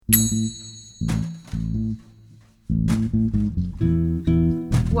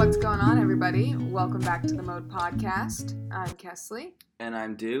What's going on, everybody? Welcome back to the Mode Podcast. I'm Kaestle. And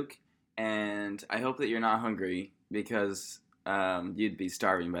I'm Duke, and I hope that you're not hungry because you'd be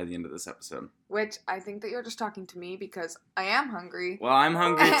starving by the end of this episode. Which I think that you're just talking to me because I am hungry. Well, I'm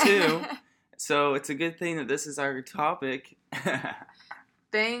hungry too, so it's a good thing that this is our topic.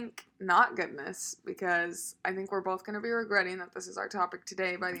 Thank not goodness, because I think we're both going to be regretting that this is our topic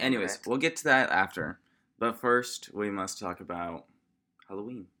today by the end of it. We'll get to that after. But first, we must talk about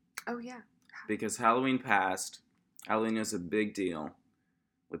Halloween. Oh, yeah. Because Halloween passed. Halloween is a big deal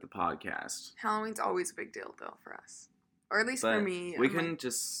with the podcast. Halloween's always a big deal, though, for us. Or at least for me. We couldn't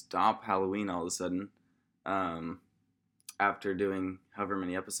just stop Halloween all of a sudden after doing however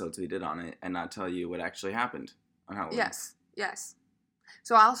many episodes we did on it and not tell you what actually happened on Halloween. Yes.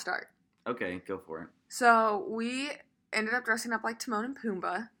 So I'll start. Okay, go for it. So we ended up dressing up like Timon and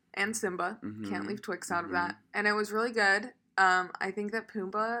Pumbaa and Simba. Mm-hmm. Can't leave Twix out of that. And it was really good. I think that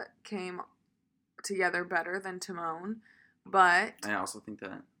Pumbaa came together better than Timon, but I also think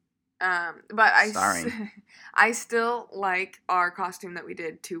that. But Sorry. I still like our costume that we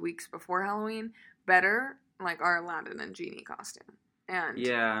did 2 weeks before Halloween better, like our Aladdin and Genie costume. And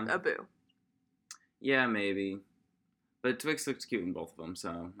Abu. Yeah, maybe. But Twix looks cute in both of them,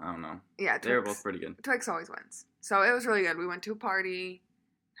 so I don't know. Yeah, they were both pretty good. Twix always wins. So it was really good. We went to a party,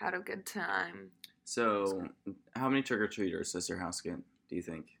 had a good time. So, how many trick-or-treaters does your house get, do you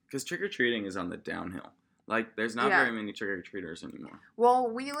think? Because trick-or-treating is on the downhill. Like, there's not very many trick-or-treaters anymore. Well,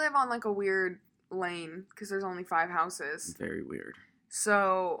 we live on, like, a weird lane, because there's only 5 houses. Very weird.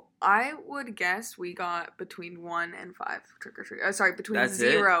 So, I would guess we got between 1 and 5 trick-or-treaters. Between That's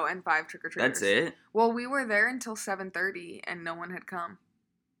 0 and 5 trick-or-treaters. That's it? Well, we were there until 7:30, and no one had come.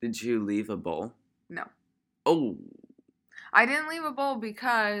 Did you leave a bowl? No. Oh. I didn't leave a bowl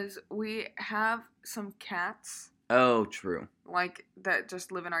because we have some cats. Oh, true. Like, that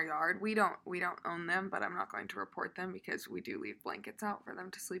just live in our yard. We don't own them, but I'm not going to report them because we do leave blankets out for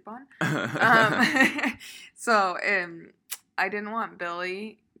them to sleep on. So, I didn't want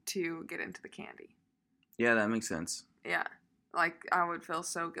Billy to get into the candy. Yeah, that makes sense. Yeah. Like, I would feel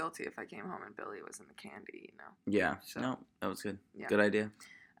so guilty if I came home and Billy was in the candy, you know? Yeah. So, no, that was good. Yeah. Good idea.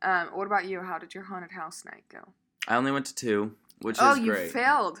 What about you? How did your haunted house night go? I only went to 2, which is great. Oh, you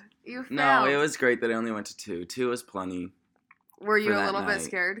failed. No, it was great that I only went to 2. 2 was plenty. Were you a little bit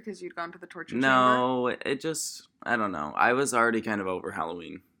scared because you'd gone to the torture chamber? No, it just, I don't know. I was already kind of over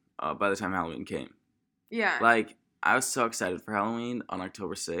Halloween by the time Halloween came. Yeah. Like, I was so excited for Halloween on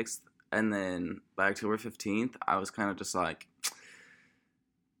October 6th, and then by October 15th, I was kind of just like,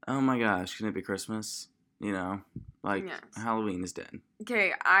 oh my gosh, can it be Christmas? You know? Like, yes. Halloween is dead.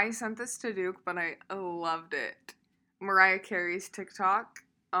 Okay, I sent this to Duke, but I loved it. Mariah Carey's TikTok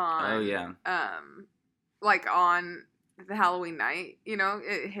on... Oh, yeah. Like, on the Halloween night, you know,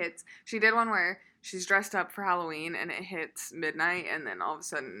 it hits... She did one where she's dressed up for Halloween, and it hits midnight, and then all of a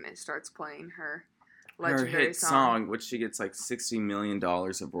sudden it starts playing her legendary her hit song, which she gets like $60 million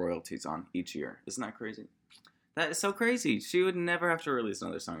of royalties on each year. Isn't that crazy? That is so crazy. She would never have to release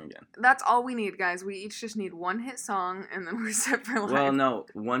another song again. That's all we need, guys. We each just need one hit song, and then we're set for life. Well, no,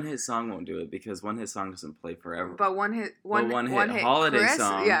 one hit song won't do it because one hit song doesn't play forever. But one hit holiday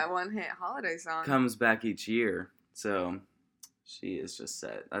song. Yeah, one hit holiday song comes back each year. So she is just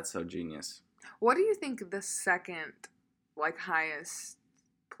set. That's so genius. What do you think the second, like, highest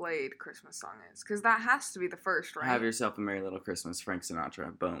played Christmas song is? Because that has to be the first, right? Have Yourself a Merry Little Christmas, Frank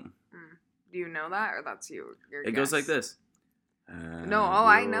Sinatra. Boom. Do you know that, or that's your It guess? Goes like this. I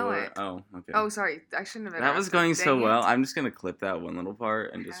know it. Oh, okay. Oh, sorry. I shouldn't have. That was going so well. I'm just going to clip that one little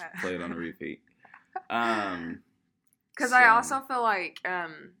part and just play it on a repeat. Because I also feel like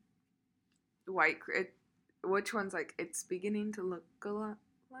which one's like, it's beginning to look a lot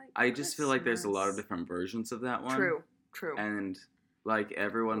like I just feel like there's a lot of different versions of that one. True. And, like,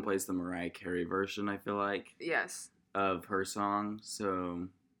 everyone plays the Mariah Carey version, I feel like. Yes. Of her song, so...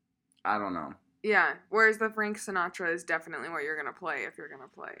 I don't know. Yeah, whereas the Frank Sinatra is definitely what you're going to play if you're going to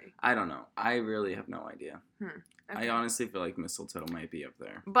play. I don't know. I really have no idea. Okay. I honestly feel like Mistletoe might be up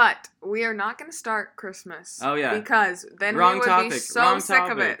there. But we are not going to start Christmas. Oh, yeah. Because then we would be so sick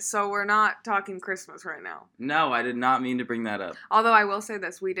of it. So we're not talking Christmas right now. No, I did not mean to bring that up. Although I will say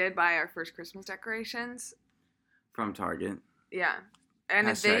this. We did buy our first Christmas decorations. From Target. Yeah. And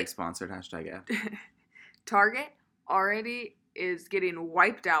hashtag sponsored, hashtag ad. Target already is getting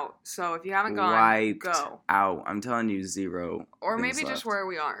wiped out. So if you haven't gone, go. Out. I'm telling you, 0. Or maybe just where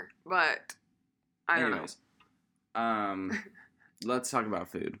we are. But I don't know. Let's talk about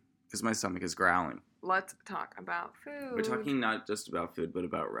food. Because my stomach is growling. let's talk about food. We're talking not just about food, but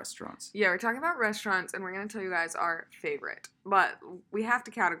about restaurants. Yeah, we're talking about restaurants, and we're going to tell you guys our favorite. But we have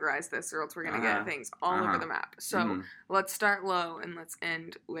to categorize this, or else we're going to get things all over the map. So let's start low, and let's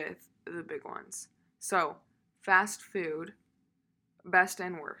end with the big ones. So, fast food, best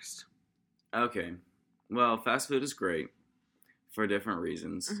and worst. Okay. Well, fast food is great for different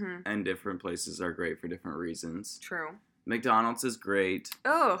reasons, and different places are great for different reasons. True. McDonald's is great.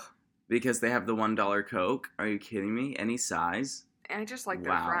 Ugh. Because they have the $1 Coke. Are you kidding me? Any size? I just like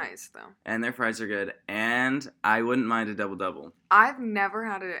their fries, though. And their fries are good. And I wouldn't mind a double-double. I've never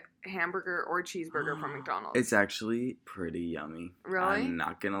had a hamburger or cheeseburger from McDonald's. It's actually pretty yummy. Really? I'm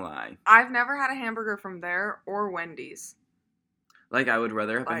not gonna lie. I've never had a hamburger from there or Wendy's. Like, I would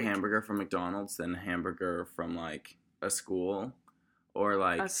rather have a hamburger from McDonald's than a hamburger from, like, a school. Or,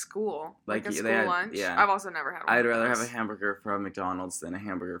 like... A school? Like a school lunch? Yeah. I've also never had one I'd rather have a hamburger from McDonald's than a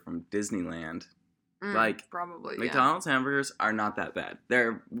hamburger from Disneyland. Probably, McDonald's hamburgers are not that bad.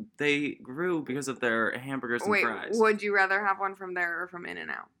 They grew because of their hamburgers and fries. Would you rather have one from there or from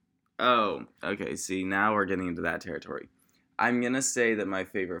In-N-Out? Oh, okay. See, now we're getting into that territory. I'm going to say that my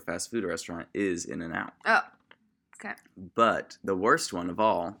favorite fast food restaurant is In-N-Out. Oh, okay. But the worst one of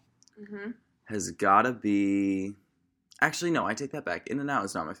all has got to be... Actually, no, I take that back. In-N-Out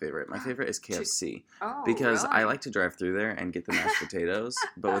is not my favorite. My favorite is KFC. Oh, because really? I like to drive through there and get the mashed potatoes,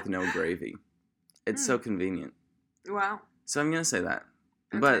 but with no gravy. It's so convenient. Wow. So I'm going to say that.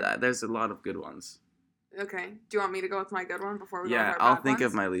 Okay. But there's a lot of good ones. Okay. Do you want me to go with my good one before we go with our bad I'll think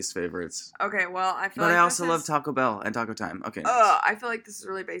ones? of my least favorites. Okay, well, I feel But I also love Taco Bell and Taco Time. Okay, I feel like this is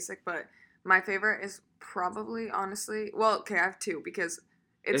really basic, but my favorite is probably, honestly... Well, okay, I have two, because...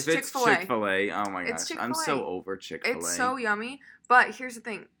 It's Chick-fil-A. It's Chick-fil-A, oh my gosh. I'm so over Chick-fil-A. It's so yummy. But here's the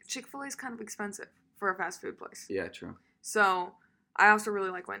thing. Chick-fil-A is kind of expensive for a fast food place. Yeah, true. So, I also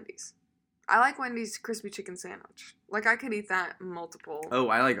really like Wendy's. I like Wendy's crispy chicken sandwich. Like, I could eat that multiple Oh,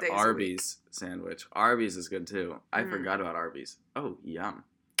 I like days Arby's sandwich. Arby's is good, too. I forgot about Arby's. Oh, yum.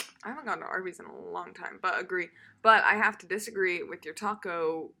 I haven't gone to Arby's in a long time, but agree. But I have to disagree with your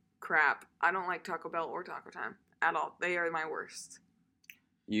taco crap. I don't like Taco Bell or Taco Time at all. They are my worst.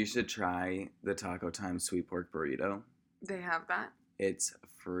 You should try the Taco Time sweet pork burrito. They have that? It's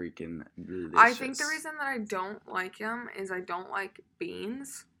freaking delicious. I think the reason that I don't like them is I don't like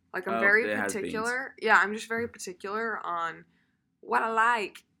beans. Like, I'm very particular. Yeah, I'm just very particular on what I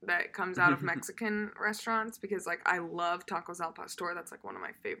like that comes out of Mexican restaurants because, like, I love tacos al pastor. That's, like, one of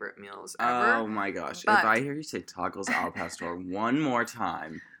my favorite meals ever. Oh, my gosh. But, if I hear you say tacos al pastor one more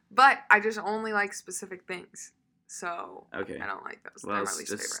time. But I just only like specific things. So, okay. I don't like those. Well, they're my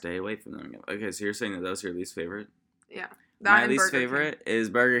least favorite. Stay away from them. Okay, so you're saying that those are your least favorite? Yeah. My least favorite is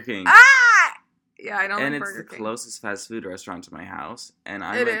Burger King. Ah! Yeah, I don't like Burger King. And it's the closest fast food restaurant to my house. And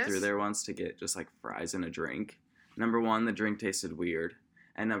I went through there once to get just, like, fries and a drink. Number one, the drink tasted weird.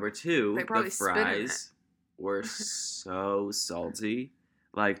 And number two, the fries were so salty.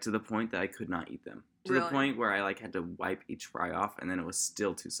 Like, to the point that I could not eat them. To the point where I, like, had to wipe each fry off, and then it was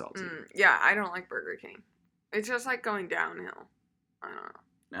still too salty. Yeah, I don't like Burger King. It's just like going downhill.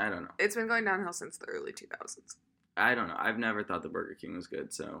 I don't know. It's been going downhill since the early 2000s. I don't know. I've never thought the Burger King was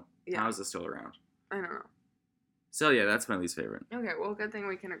good, so how is it still around? I don't know. So, yeah, that's my least favorite. Okay, well, good thing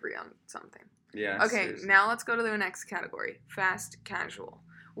we can agree on something. Yeah. Okay, seriously. Now let's go to the next category. Fast casual.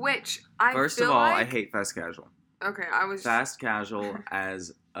 Which I First of all, I hate fast casual. Okay, Fast casual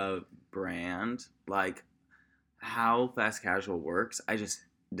as a brand, like, how fast casual works, I just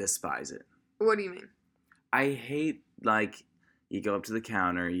despise it. What do you mean? I hate, like, you go up to the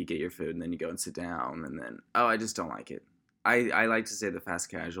counter, you get your food, and then you go and sit down, and then, I just don't like it. I like to say the fast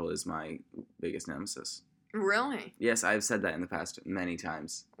casual is my biggest nemesis. Really? Yes, I've said that in the past many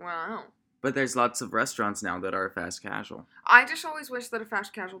times. Wow. But there's lots of restaurants now that are fast casual. I just always wish that a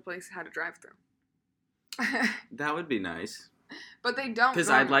fast casual place had a drive-thru. That would be nice. But they don't. Because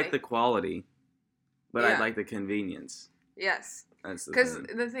I'd like the quality, but I'd like the convenience. Yes. That's the thing.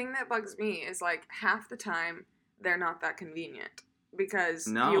 Because the thing that bugs me is, like, half the time they're not that convenient. Because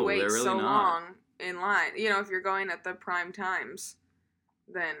you wait really so long in line. You know, if you're going at the prime times,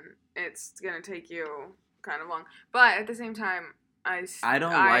 then it's going to take you kind of long. But at the same time, I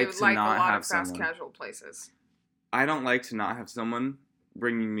don't like to not have fast casual places. I don't like to not have someone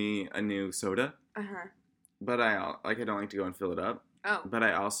bringing me a new soda. Uh-huh. But I don't like to go and fill it up. Oh. But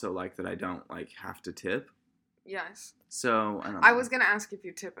I also like that I don't, like, have to tip. Yes. So, I don't know. I was going to ask if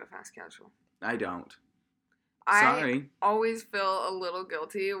you tip at fast casual. I don't. Sorry. I always feel a little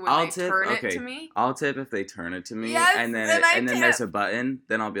guilty when they turn it to me. I'll tip if they turn it to me. Yes, and then there's a button.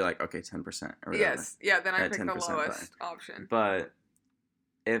 Then I'll be like, okay, 10% or whatever. Yes. Yeah, then I pick the lowest option. But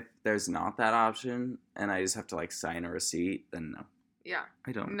if there's not that option and I just have to like sign a receipt, then no. Yeah.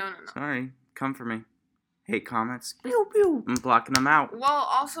 I don't. No. Sorry. Come for me. Hate comments. Pew pew. I'm blocking them out. Well,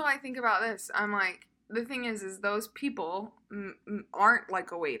 also I think about this. I'm like, the thing is those people aren't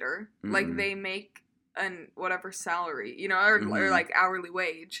like a waiter. Mm-hmm. Like they make an whatever salary, you know, or like hourly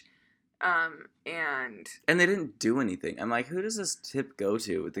wage. And they didn't do anything. I'm like, who does this tip go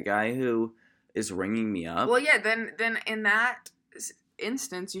to? The guy who is ringing me up? Well, yeah, then in that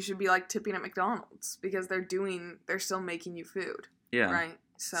instance, you should be like tipping at McDonald's because they're still making you food. Yeah. Right?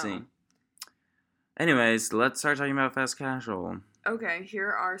 So. See. Anyways, let's start talking about fast casual. Okay,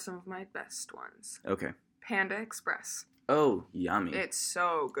 here are some of my best ones. Okay. Panda Express. Oh, yummy. It's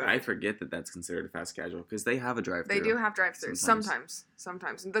so good. I forget that that's considered a fast casual because they have a drive-thru. They do have drive-thrus. Sometimes.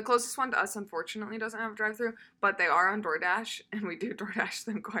 The closest one to us, unfortunately, doesn't have a drive-thru, but they are on DoorDash, and we do DoorDash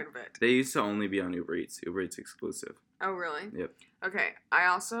them quite a bit. They used to only be on Uber Eats. Uber Eats exclusive. Oh, really? Yep. Okay. I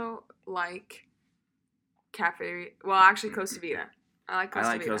also like Cafe... Well, actually, Costa Vida. I like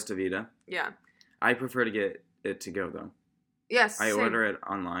Costa Vida. Yeah. I prefer to get it to go, though. Yes, I order it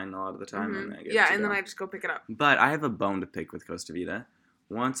online a lot of the time. Mm-hmm. And I get and then I just go pick it up. But I have a bone to pick with Costa Vida.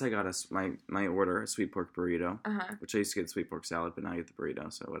 Once I got my order, a sweet pork burrito, which I used to get sweet pork salad, but now I get the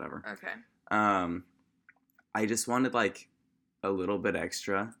burrito, so whatever. Okay. I just wanted like a little bit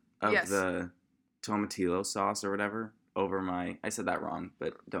extra of the tomatillo sauce or whatever over my. I said that wrong,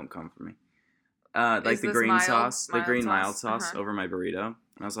 but don't come for me. Like the green sauce, the green mild sauce over my burrito. And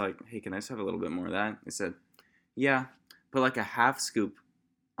I was like, hey, can I just have a little bit more of that? They said, yeah. Put like a half scoop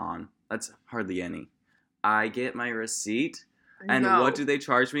on. That's hardly any. I get my receipt, and what do they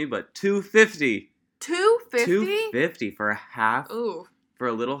charge me? But $2.50. $2.50? $2.50 for a half. Ooh. For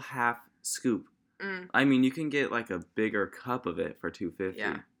a little half scoop. I mean, you can get like a bigger cup of it for $2.50.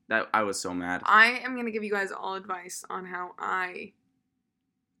 Yeah. That I was so mad. I am gonna give you guys all advice on how I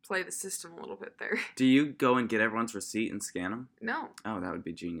play the system a little bit there. Do you go and get everyone's receipt and scan them? No. Oh, that would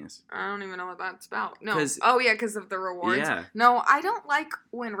be genius. I don't even know what that's about. No. Because of the rewards? Yeah. No, I don't like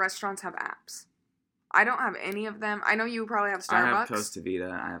when restaurants have apps. I don't have any of them. I know you probably have Starbucks. I have Costa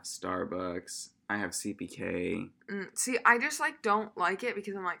Vida. I have Starbucks. I have CPK. See, I just don't like it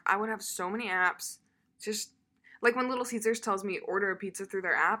because I'm like, I would have so many apps. Just like when Little Caesars tells me order a pizza through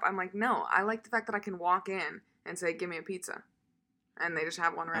their app, I'm like, no, I like the fact that I can walk in and say, give me a pizza. And they just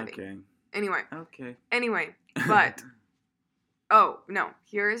have one ready. Okay. Anyway, but, oh, no.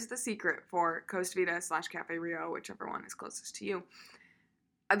 Here is the secret for Costa Vida / Cafe Rio, whichever one is closest to you.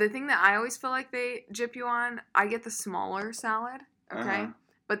 The thing that I always feel like they gyp you on, I get the smaller salad, okay?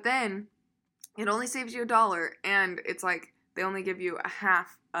 But then, it only saves you $1, and it's like, they only give you a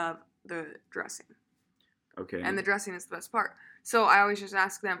half of the dressing. Okay. And the dressing is the best part. So I always just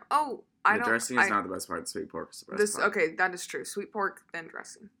ask them, the dressing is not the best part. The sweet pork is the best part. Okay, that is true. Sweet pork, then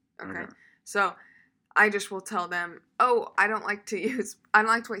dressing. Okay. So I just will tell them, I don't like to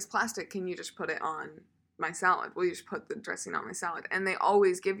waste plastic. Can you just put it on my salad? Will you just put the dressing on my salad? And they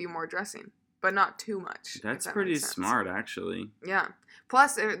always give you more dressing, but not too much. That's pretty smart, actually. Yeah.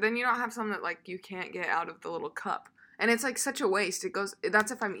 Plus, then you don't have some that, like, you can't get out of the little cup. And it's, like, such a waste.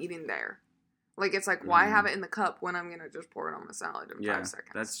 That's if I'm eating there. Like, it's like, why have it in the cup when I'm going to just pour it on the salad in 5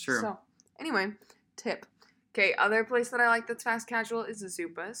 seconds? That's true. So, anyway, tip. Okay, other place that I like that's fast casual is the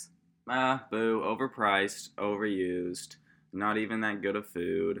Zupas. Boo. Overpriced, overused, not even that good of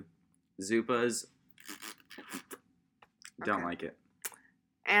food. Zupas, don't like it.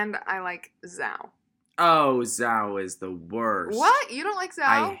 And I like Zao. Oh, Zao is the worst. What? You don't like Zao?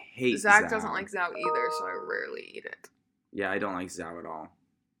 I hate Zao. Zach doesn't like Zao either, so I rarely eat it. Yeah, I don't like Zao at all.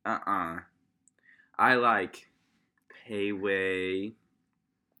 I like Payway.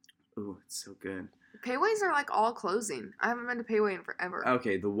 Ooh, it's so good. Payways are like all closing. I haven't been to Payway in forever.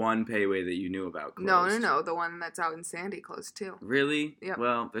 Okay, the one Payway that you knew about closed. No. The one that's out in Sandy closed too. Really? Yep.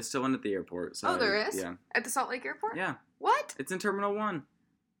 Well, there's still one at the airport. So there is? Yeah. At the Salt Lake Airport? Yeah. What? It's in Terminal 1.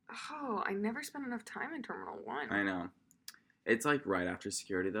 Oh, I never spent enough time in Terminal 1. I know. It's like right after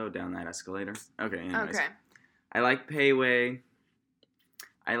security though, down that escalator. Okay, anyways. Okay. I like Payway.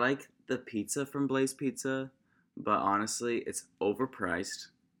 I like the pizza from Blaze Pizza, but honestly, it's overpriced.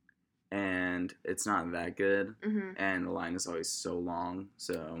 And it's not that good. Mm-hmm. And the line is always so long.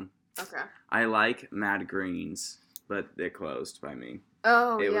 So okay. I like Mad Greens, but they closed by me.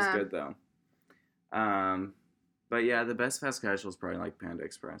 Oh, It was good though. But yeah, the best fast casual is probably like Panda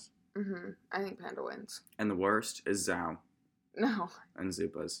Express. Mm-hmm. I think Panda wins. And the worst is Zao. No. And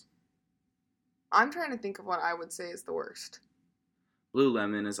Zupas. I'm trying to think of what I would say is the worst. Blue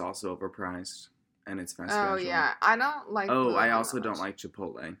Lemon is also overpriced. and it's fast Oh, casual. yeah. I don't like Oh, blue I onion also that don't much. like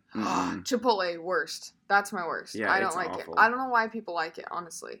Chipotle. Mm-mm. Chipotle, worst. That's my worst. Yeah, I don't it's like awful. it. I don't know why people like it,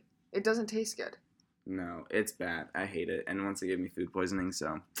 honestly. It doesn't taste good. No, it's bad. I hate it. And once it gave me food poisoning,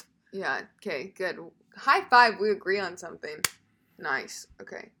 so. Yeah, okay, good. High five, we agree on something. Nice.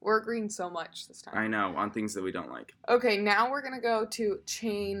 Okay, we're agreeing so much this time. I know, on things that we don't like. Okay, now we're going to go to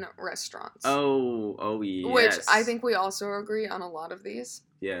chain restaurants. Oh, yes. Which I think we also agree on a lot of these.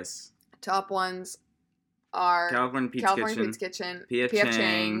 Yes. Top ones are California Pizza Kitchen, P.F.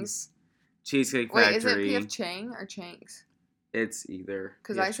 Chang's. Cheesecake Wait, Factory. is it P.F. Chang or Chang's? It's either.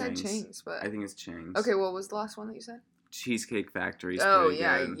 Because I said Chang's, but... I think it's Chang's. Okay, what was the last one that you said? Cheesecake Factory's pretty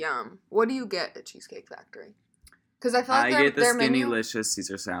good. Yum. What do you get at Cheesecake Factory? Because I feel like I get the their menu... Skinny-licious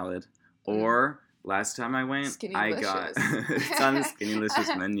Caesar salad. Or, last time I went, I got... it's on the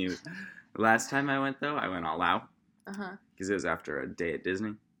Skinny-licious menu. Last time I went, though, I went all out. Uh-huh. Because it was after a day at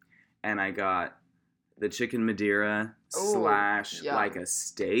Disney. And I got the chicken Madeira / like a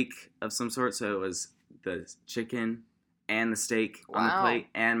steak of some sort. So it was the chicken and the steak on the plate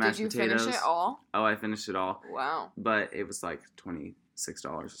and mashed potatoes. Did you finish it all? Oh, I finished it all. Wow. But it was like $26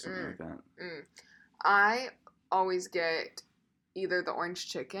 or something like that. I always get either the orange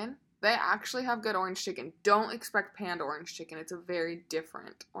chicken. They actually have good orange chicken. Don't expect Panda orange chicken. It's a very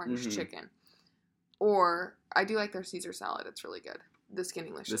different orange chicken. Or I do like their Caesar salad. It's really good. The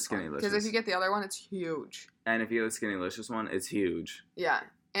Skinny-licious. The Skinny-licious. Because if you get the other one, it's huge. And if you get the Skinny-licious one, it's huge. Yeah.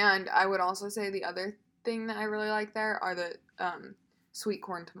 And I would also say the other thing that I really like there are the sweet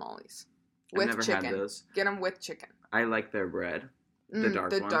corn tamales. With I've never chicken. had those. Get them with chicken. I like their bread. The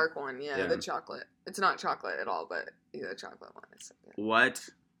dark one. The dark one, yeah. The chocolate. It's not chocolate at all, but the chocolate one is so good. What?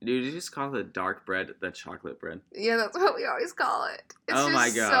 Dude, you just call the dark bread the chocolate bread? Yeah, that's what we always call it. It's my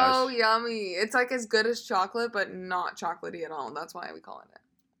just gosh. so yummy. It's like as good as chocolate, but not chocolatey at all. That's why we call it.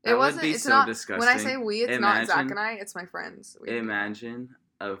 That would be so disgusting. When I say we, it's not Zach and I. It's my friends. Imagine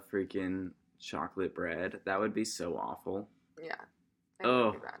a freaking chocolate bread. That would be so awful. Yeah. It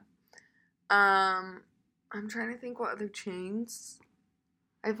would be bad. I'm trying to think what other chains.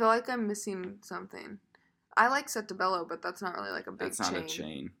 I feel like I'm missing something. I like Settebello, but that's not really like a big chain. That's not a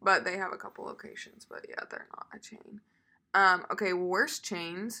chain. But they have a couple locations, but yeah, they're not a chain. Okay, worst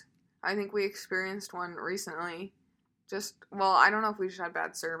chains. I think we experienced one recently. I don't know if we just had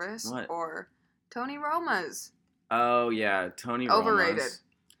bad service. What? Or Tony Roma's. Oh, yeah, Tony Roma's. Overrated.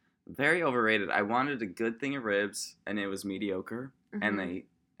 Very overrated. I wanted a good thing of ribs, and it was mediocre, and it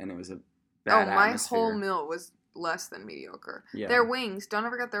was a bad atmosphere. My whole meal was less than mediocre. Yeah. Their wings, don't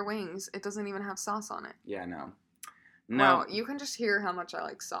ever get their wings. It doesn't even have sauce on it. Yeah, no. Wow, you can just hear how much I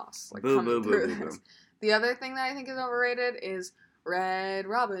like sauce. Like, coming through this. The other thing that I think is overrated is Red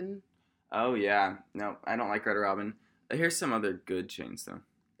Robin. Oh, yeah. No, I don't like Red Robin. Here's some other good chains, though.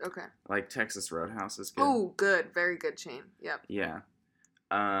 Okay. Like Texas Roadhouse is good. Oh, good. Very good chain. Yep. Yeah.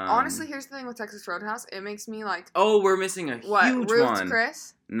 Honestly, here's the thing with Texas Roadhouse. It makes me like... Oh, we're missing a huge Ruth's one.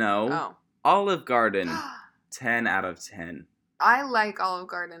 Chris? No. Oh. Olive Garden. 10 out of 10. I like Olive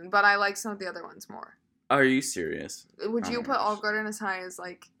Garden, but I like some of the other ones more. Are you serious? Would you put Olive Garden as high as,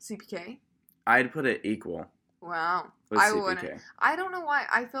 like, CPK? I'd put it equal. Wow. With CPK. Wouldn't. I don't know why.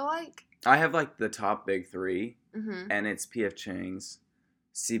 I feel like... I have, like, the top big three, and it's P.F. Chang's,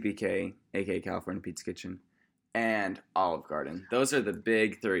 CPK, a.k.a. California Pizza Kitchen, and Olive Garden. Those are the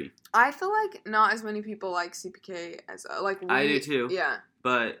big three. I feel like not as many people like CPK as, I do, too. Yeah.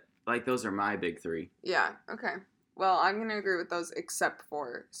 But, like, those are my big three. Yeah, okay. Well, I'm going to agree with those except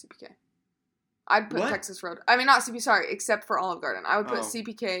for CPK. I'd put Texas Road... I mean, not CPK, sorry, except for Olive Garden. I would put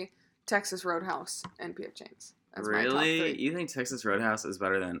CPK, Texas Roadhouse, and P.F. Chang's. That's my top three. You think Texas Roadhouse is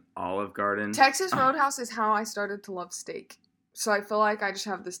better than Olive Garden? Texas Roadhouse is how I started to love steak. So I feel like I just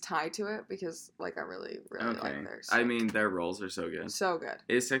have this tie to it because, like, I really, really like their steak. I mean, their rolls are so good. So good.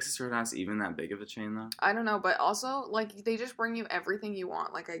 Is Texas Roadhouse even that big of a chain, though? I don't know, but also, like, they just bring you everything you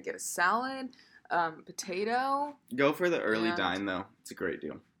want. Like, I get a salad, potato. Go for the early dine, though. It's a great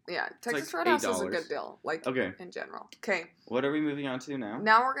deal. Yeah, Texas Roadhouse is a good deal, like, in general. Okay. What are we moving on to now?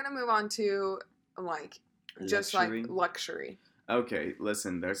 Now we're going to move on to, like, just, luxury? like, luxury. Okay,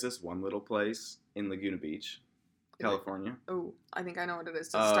 listen, there's this one little place in Laguna Beach, California. Oh, I think I know what it is.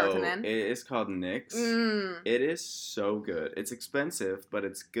 Does it start with an N? It is called Nick's. It is so good. It's expensive, but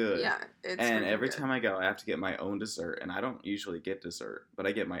it's good. Yeah, it's And really every good. time I go, I have to get my own dessert, and I don't usually get dessert, but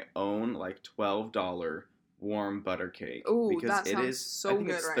I get my own, like, $12 warm butter cake. Ooh, because that it sounds is, so I think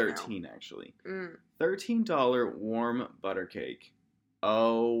good it's right 13 actually. Mm. $13 warm butter cake.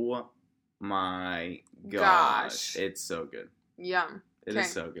 Oh my gosh. It's so good. Yum. It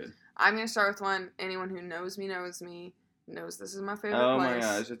is so good. I'm going to start with one. Anyone who knows me knows this is my favorite Oh place. my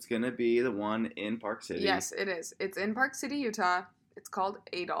gosh, it's gonna be the one in Park City. Yes, it is. It's in Park City, Utah. It's called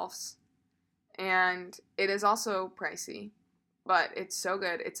Adolph's. And it is also pricey, but it's so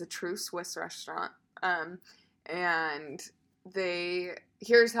good. It's a true Swiss restaurant. And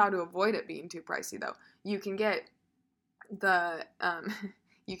here's how to avoid it being too pricey though. You can get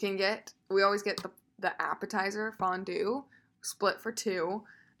we always get the appetizer fondue split for $2,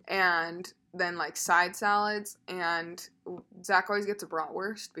 and then like side salads, and Zach always gets a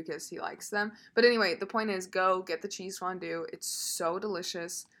bratwurst because he likes them. But anyway, the point is, go get the cheese fondue. It's so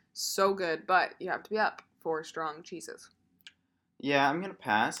delicious, so good, but you have to be up for strong cheeses. Yeah, I'm gonna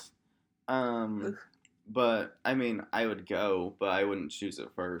pass. But I mean, I would go, but I wouldn't choose it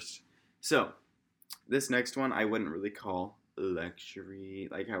first. So this next one I wouldn't really call luxury,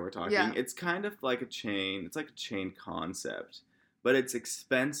 like how we're talking. Yeah. It's kind of like a chain. It's like a chain concept, but it's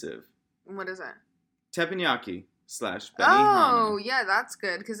expensive. What is it? Teppanyaki / Benihana. Oh, yeah, that's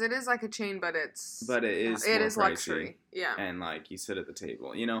good, because it is like a chain, but it is more pricey. luxury. Yeah. And like you sit at the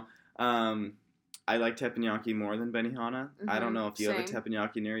table, you know. I like teppanyaki more than Benihana. I don't know if you have a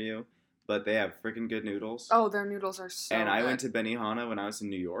teppanyaki near you, but they have freaking good noodles. Oh, their noodles are so And good. I went to Benihana when I was in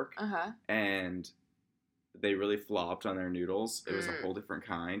New York, and they really flopped on their noodles. It was a whole different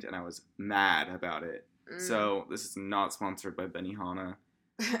kind, and I was mad about it. So this is not sponsored by Benihana,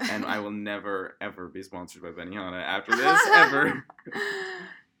 and I will never, ever be sponsored by Benihana after this, ever.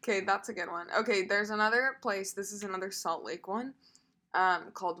 Okay, that's a good one. Okay, there's another place. This is another Salt Lake one,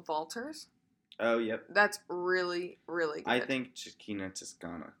 called Walters. Oh, yep. That's really, really good. I think Cecchina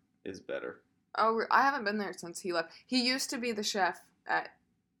Toscana is better. Oh, I haven't been there since he left. He used to be the chef at,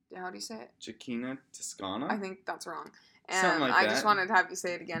 how do you say it? Cecchina Toscana? I think that's wrong. And Something like I that. just wanted to have you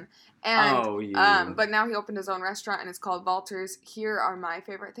say it again. And, but now he opened his own restaurant, and it's called Walters. Here are my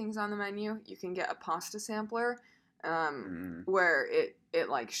favorite things on the menu. You can get a pasta sampler, where it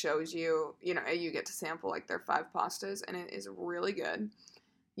like shows you, you know, you get to sample like their 5 pastas, and it is really good.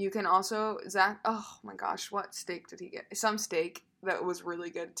 You can also, Zach, oh my gosh, what steak did he get? Some steak that was really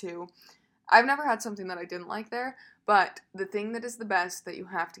good too. I've never had something that I didn't like there, but the thing that is the best that you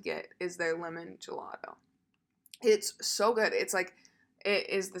have to get is their lemon gelato. It's so good. It's like, it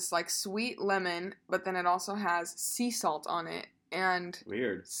is this like sweet lemon, but then it also has sea salt on it and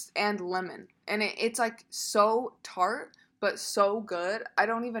weird and lemon. And it's like so tart, but so good. I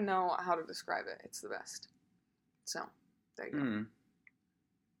don't even know how to describe it. It's the best. So, there you go.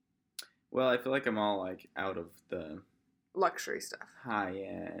 Well, I feel like I'm all like out of the luxury stuff.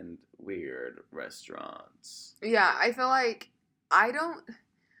 High-end, weird restaurants. Yeah, I feel like I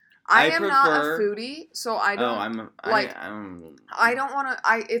am not a foodie, so I don't. I don't want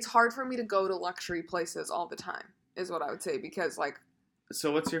to. It's hard for me to go to luxury places all the time, is what I would say, because like.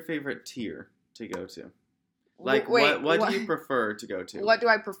 So, what's your favorite tier to go to? Like, what do you prefer to go to? What do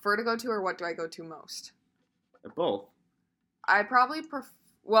I prefer to go to, or what do I go to most? Both. I probably prefer.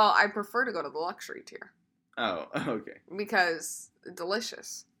 Well, I prefer to go to the luxury tier. Oh, okay. Because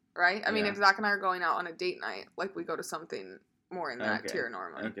delicious, right? I mean, if Zach and I are going out on a date night, like we go to something more in that tier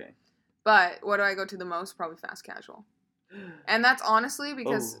normally. Okay. But what do I go to the most? Probably fast casual. And that's honestly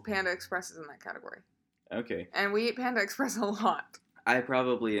because Panda Express is in that category. Okay. And we eat Panda Express a lot. I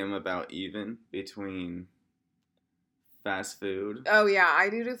probably am about even between fast food. Oh, yeah. I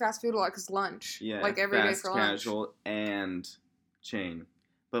do fast food a lot because lunch. Yeah. Like every day for lunch. Fast casual and chain.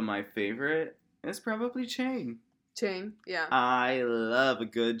 But my favorite is probably chain. Chain, yeah. I love a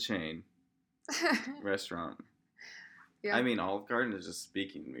good chain restaurant. Yeah. I mean, Olive Garden is just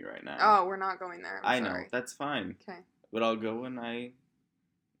speaking to me right now. Oh, we're not going there. I know. That's fine. Okay. But I'll go when I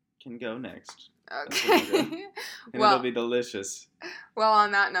can go next. Okay. And it'll be delicious. Well,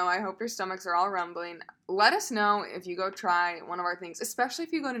 on that note, I hope your stomachs are all rumbling. Let us know if you go try one of our things, especially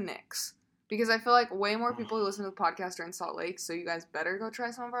if you go to Nick's. Because I feel like way more people who listen to the podcast are in Salt Lake, so you guys better go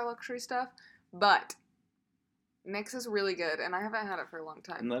try some of our luxury stuff. But Nick's is really good, and I haven't had it for a long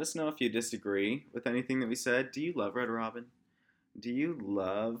time. And let us know if you disagree with anything that we said. Do you love Red Robin? Do you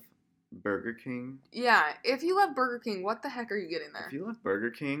love Burger King? Yeah, if you love Burger King, what the heck are you getting there? If you love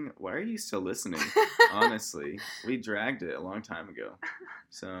Burger King, why are you still listening? Honestly, we dragged it a long time ago.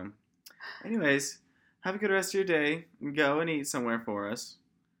 So, anyways, have a good rest of your day. Go and eat somewhere for us.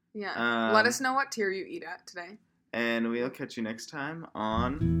 Yeah. Let us know what tier you eat at today. And we'll catch you next time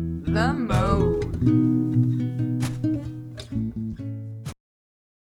on The Mode.